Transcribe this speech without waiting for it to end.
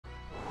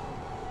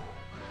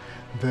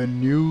The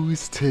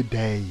news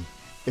today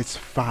is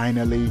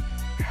finally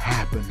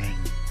happening.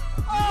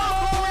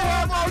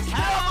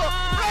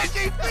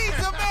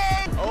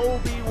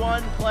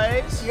 Obi-Wan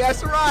plays?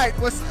 Yes, right.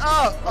 What's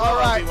up? All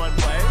right. Obi-Wan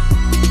plays.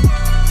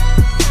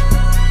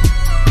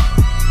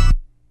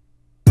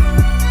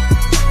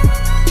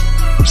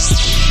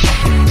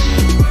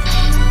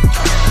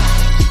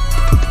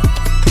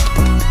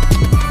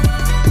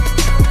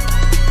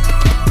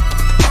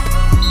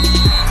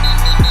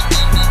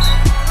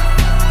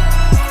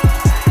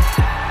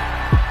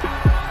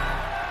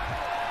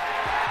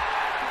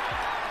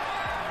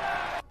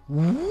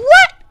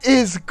 What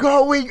is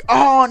going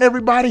on,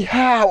 everybody?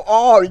 How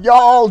are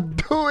y'all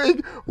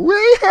doing?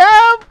 We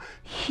have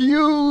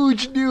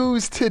huge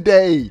news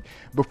today.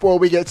 Before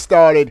we get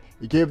started,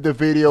 give the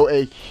video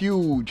a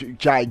huge,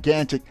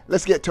 gigantic,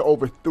 let's get to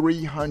over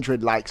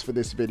 300 likes for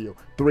this video.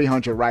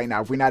 300 right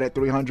now. If we're not at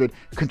 300,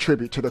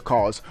 contribute to the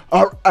cause.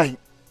 All right.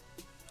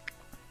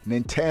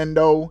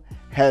 Nintendo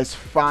has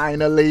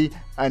finally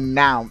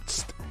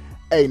announced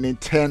a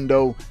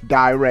Nintendo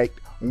Direct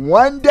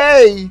one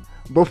day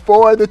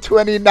before the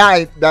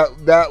 29th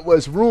that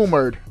was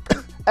rumored.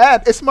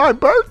 And it's my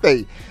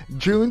birthday,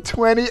 June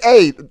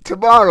 28th.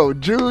 Tomorrow,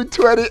 June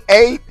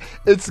 28th,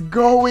 it's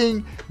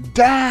going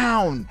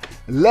down.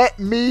 Let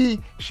me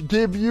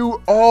give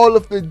you all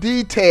of the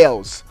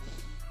details.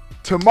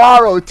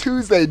 Tomorrow,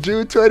 Tuesday,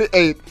 June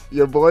 28th,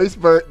 your boy's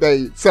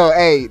birthday. So,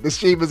 hey, the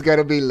stream is going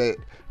to be lit.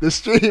 The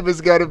stream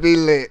is going to be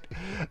lit.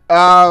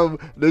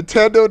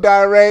 Nintendo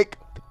Direct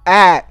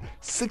at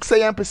 6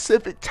 a.m.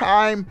 Pacific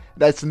time.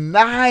 That's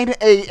 9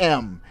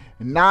 a.m.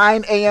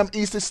 9 a.m.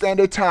 Eastern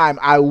Standard Time.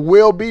 I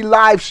will be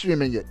live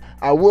streaming it.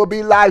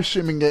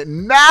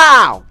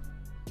 Now,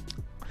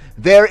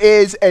 there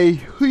is a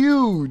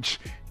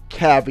huge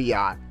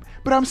caveat,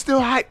 but I'm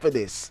still hyped for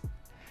this.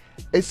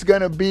 It's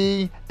going to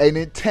be a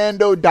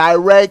Nintendo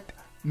Direct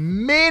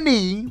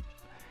Mini,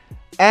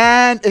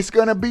 and it's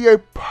going to be a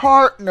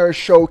partner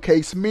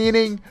showcase,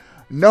 meaning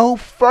no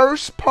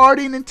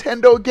first-party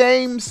Nintendo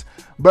games,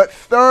 but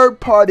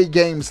third-party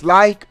games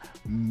like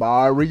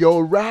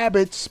Mario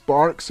Rabbids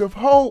Sparks of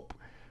Hope.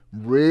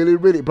 Really,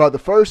 bro, the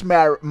first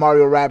Mario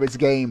Rabbids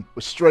game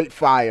was straight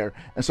fire,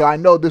 and so I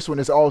know this one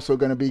is also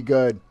going to be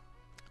good.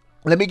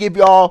 Let me give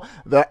y'all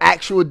the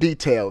actual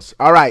details.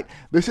 All right,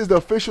 this is the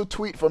official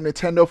tweet from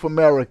Nintendo of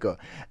America.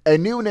 A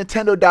new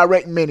Nintendo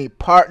Direct Mini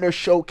partner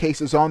showcase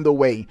is on the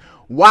way.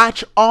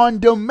 Watch on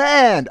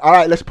demand. All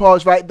right, let's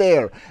pause right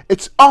there.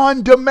 It's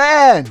on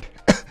demand.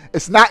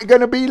 It's not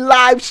going to be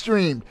live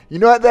streamed. You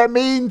know what that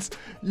means?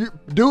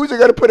 Dudes are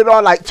going to put it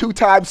on like 2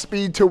 times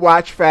speed to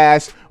watch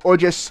fast, or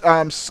just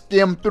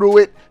skim through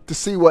it to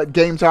see what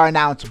games are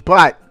announced.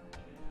 But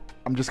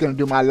I'm just going to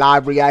do my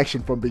live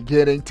reaction from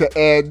beginning to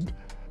end.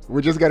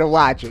 We're just going to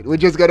watch it. We're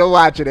just going to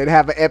watch it and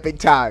have an epic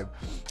time.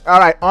 All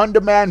right, on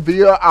demand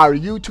via our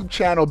YouTube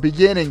channel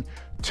beginning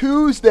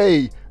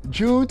Tuesday,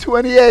 June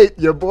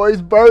 28th, your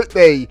boy's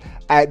birthday,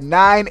 at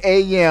 9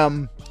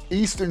 a.m.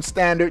 Eastern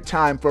Standard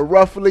Time for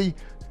roughly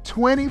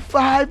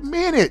 25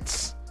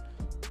 minutes.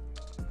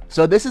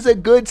 So this is a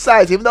good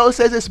size, even though it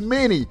says it's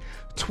mini.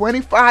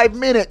 25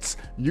 minutes,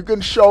 you can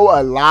show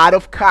a lot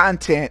of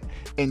content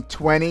in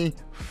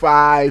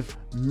 25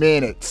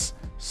 minutes.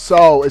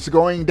 So it's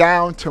going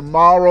down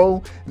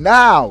tomorrow.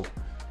 Now,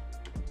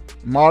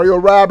 Mario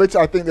Rabbids,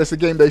 I think that's a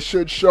game they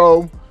should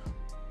show.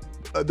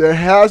 There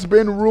has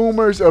been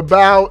rumors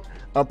about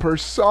a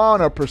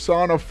Persona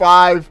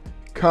 5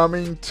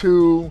 coming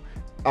to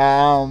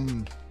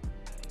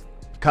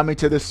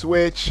the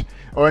Switch,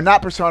 or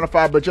not Persona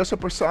 5, but just a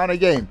Persona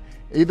game.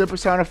 Either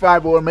Persona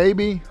 5 or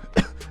maybe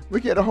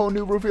we get a whole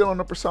new reveal on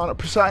the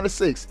Persona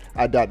 6.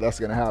 I doubt that's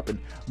going to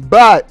happen.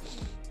 But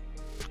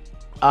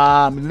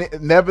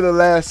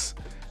nevertheless,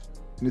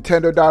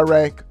 Nintendo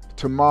Direct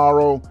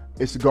tomorrow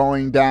is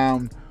going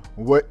down.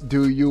 What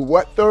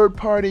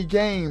third-party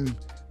game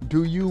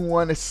do you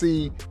want to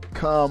see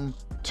come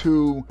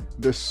to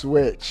the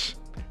Switch?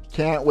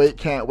 Can't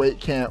wait.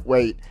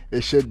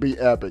 It should be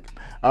epic.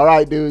 All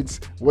right, dudes,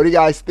 what do you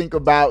guys think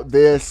about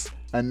this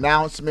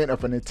announcement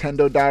of a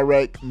Nintendo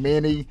Direct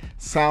Mini?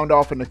 Sound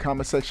off in the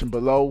comment section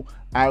below.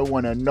 I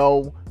want to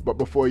know. But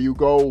before you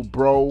go,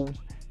 bro,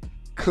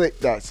 click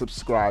that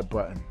subscribe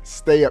button.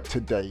 Stay up to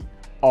date.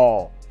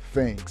 All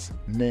things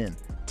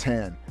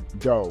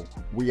Nintendo.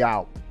 We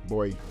out,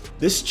 boy.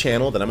 This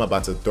channel that I'm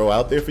about to throw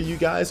out there for you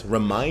guys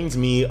reminds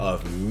me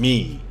of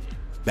me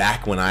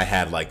back when I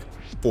had like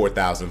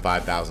 4,000,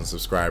 5,000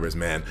 subscribers,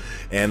 man.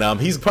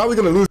 And he's probably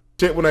gonna lose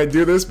shit when I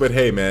do this, but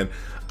hey, man,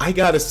 I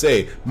gotta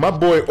say, my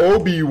boy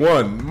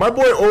Obi-Wan,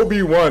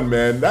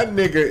 man, that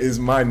nigga is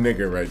my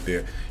nigga right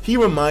there. He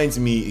reminds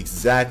me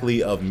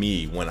exactly of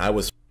me when I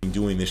was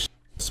doing this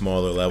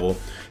smaller level.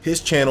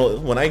 His channel,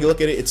 when I look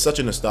at it, it's such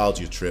a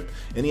nostalgia trip,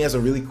 and he has a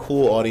really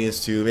cool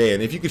audience too.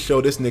 Man, if you could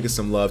show this nigga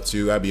some love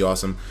too, that'd be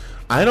awesome.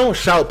 I don't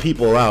shout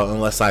people out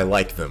unless I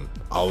like them.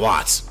 A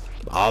lot.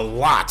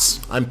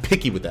 I'm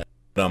picky with that.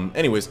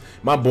 Anyways,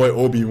 my boy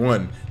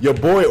Obi-Wan, your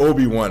boy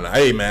Obi-Wan.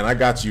 Hey man, I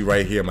got you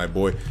right here, my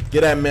boy.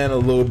 Get that man a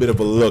little bit of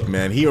a look,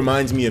 man. He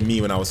reminds me of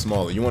me when I was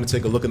smaller. You want to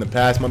take a look in the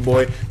past, my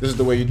boy? This is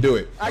the way you do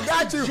it. I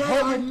got you.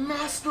 Jedi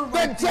Master.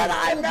 The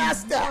Jedi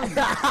Master.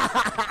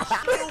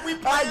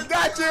 I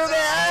got you,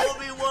 man.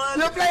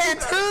 You're playing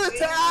 2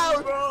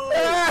 times.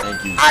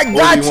 Thank you. I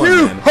got Obi-Wan,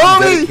 you, man. I'm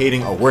homie.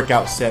 dedicating a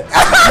workout set to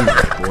you,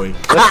 my boy.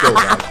 Let's go,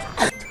 guys.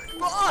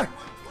 24,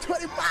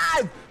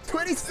 25,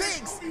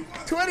 26,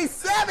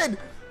 27,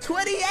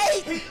 28.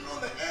 He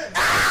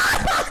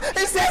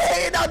said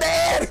hitting on the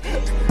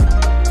head.